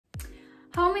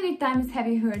How many times have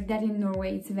you heard that in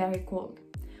Norway it's very cold?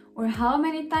 Or how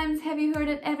many times have you heard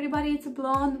that everybody is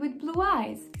blonde with blue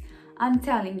eyes? I'm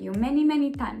telling you,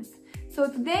 many times.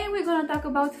 So today we're gonna talk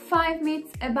about 5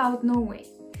 myths about Norway.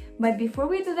 But before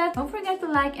we do that, don't forget to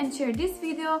like and share this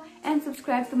video and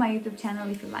subscribe to my YouTube channel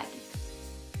if you like it.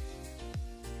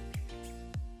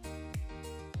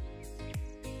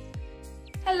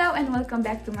 Hello and welcome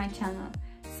back to my channel.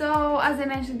 So as I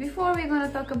mentioned before, we're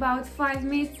gonna talk about 5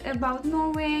 myths about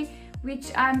Norway,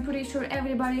 which I'm pretty sure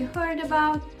everybody heard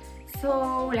about.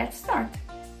 So let's start.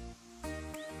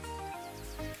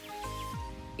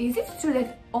 Is it true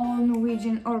that all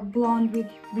Norwegians are blonde with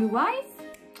blue eyes?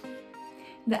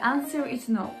 The answer is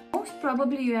no. Most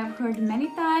probably you have heard many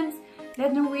times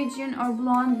that Norwegians are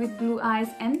blonde with blue eyes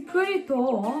and pretty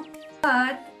tall,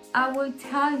 but I will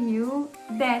tell you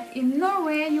that in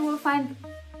Norway you will find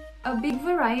a big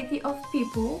variety of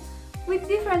people with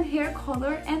different hair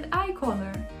color and eye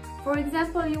color. For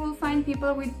example, you will find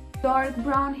people with dark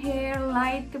brown hair,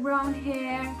 light brown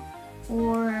hair,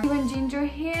 or even ginger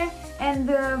hair, and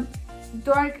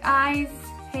dark eyes,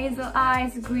 hazel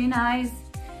eyes, green eyes.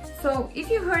 So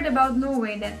if you heard about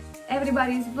Norway that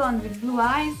everybody is blonde with blue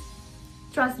eyes,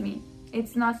 trust me,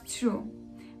 it's not true.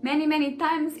 Many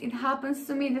times it happens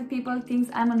to me that people think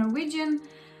I'm a Norwegian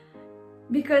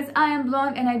because I am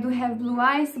blonde and I do have blue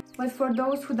eyes. But for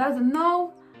those who doesn't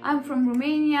know, I'm from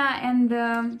Romania, and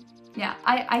yeah,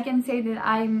 I can say that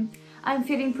I'm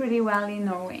fitting pretty well in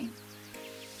Norway.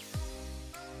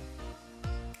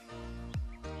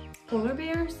 Polar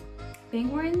bears,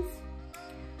 penguins.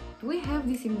 Do we have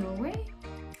this in Norway?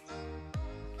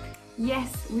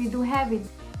 Yes, we do have it.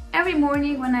 Every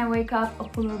morning when I wake up, a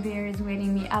polar bear is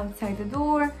waiting me outside the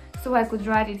door so I could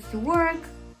ride it to work.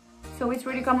 So it's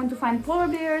really common to find polar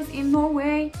bears in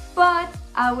Norway, but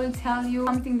I will tell you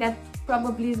something that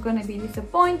probably is gonna be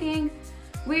disappointing.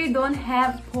 We don't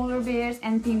have polar bears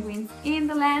and penguins in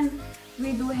the land.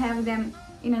 We do have them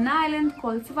in an island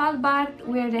called Svalbard,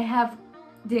 where they have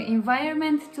their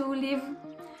environment to live,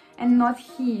 and not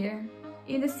here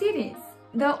in the cities.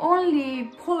 The only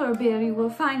polar bear you will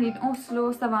find in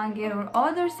Oslo, Stavanger or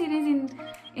other cities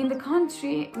in the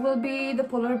country will be the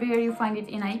polar bear you find it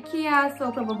in IKEA,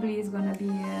 so probably it's gonna be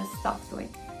a stuffed toy.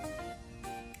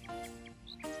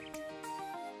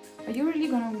 Are you really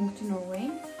gonna move to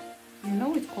Norway? You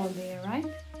know it's cold there, right?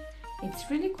 It's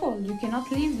really cold, you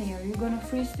cannot live there, you're gonna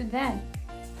freeze to death.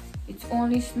 It's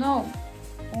only snow,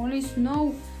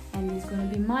 and it's gonna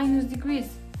be -degrees.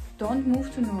 Don't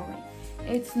move to Norway.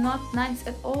 It's not nice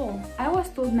at all. I was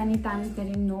told many times that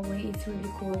in Norway it's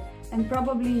really cold, and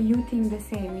probably you think the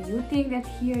same. You think that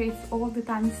here it's all the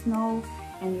time snow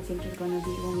and you think it's gonna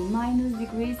be only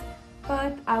 -degrees,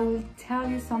 but I will tell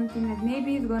you something that maybe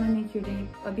it's gonna make your day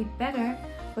a bit better,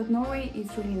 but Norway is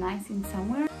really nice in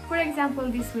summer. For example,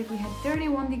 this week we had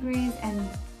 31 degrees and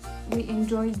we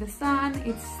enjoyed the sun.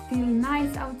 It's still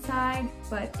nice outside,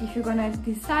 but if you're gonna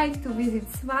decide to visit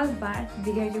Svalbard,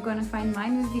 there you're gonna find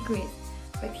 -degrees.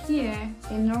 But here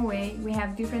in Norway, we have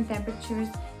different temperatures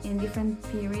in different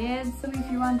periods. So if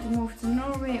you want to move to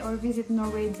Norway or visit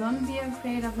Norway, don't be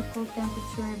afraid of the cold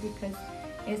temperature because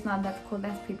it's not that cold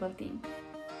as people think.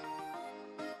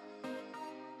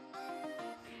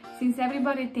 Since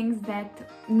everybody thinks that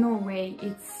Norway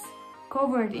is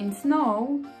covered in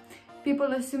snow, people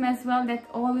assume as well that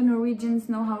all the Norwegians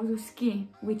know how to ski,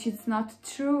 which is not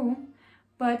true.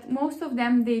 But most of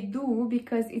them they do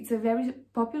because it's a very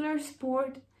popular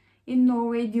sport in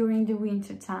Norway during the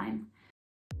winter time.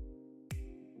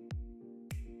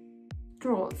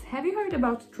 Trolls. Have you heard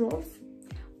about trolls?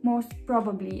 Most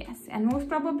probably yes. And most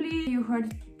probably you heard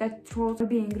that trolls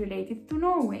are being related to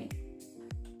Norway.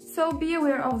 So be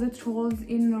aware of the trolls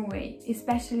in Norway,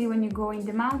 especially when you go in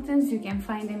the mountains. You can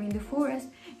find them in the forest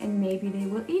and maybe they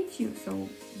will eat you, so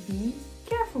be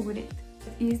careful with it.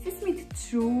 Is this myth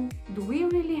true? Do we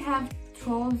really have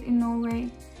trolls in Norway?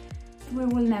 We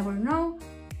will never know,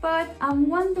 but I'm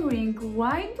wondering,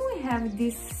 why do we have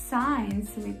these signs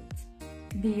with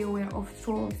be aware of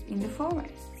trolls in the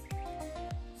forest?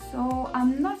 So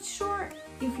I'm not sure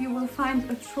if you will find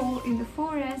a troll in the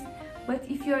forest, but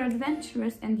if you're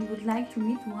adventurous and you would like to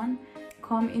meet one,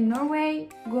 come in Norway,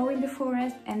 go in the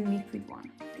forest and meet with one.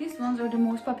 These ones are the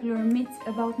most popular myths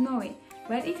about Norway.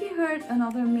 But if you heard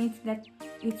another myth that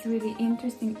it's really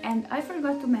interesting and I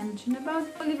forgot to mention about,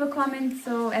 leave a comment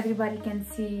so everybody can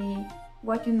see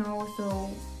what you know, so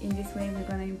in this way we're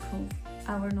gonna improve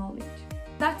our knowledge.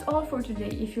 That's all for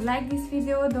today. If you like this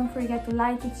video, don't forget to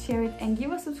like it, share it and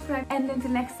give a subscribe, and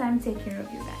until next time, take care of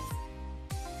you guys.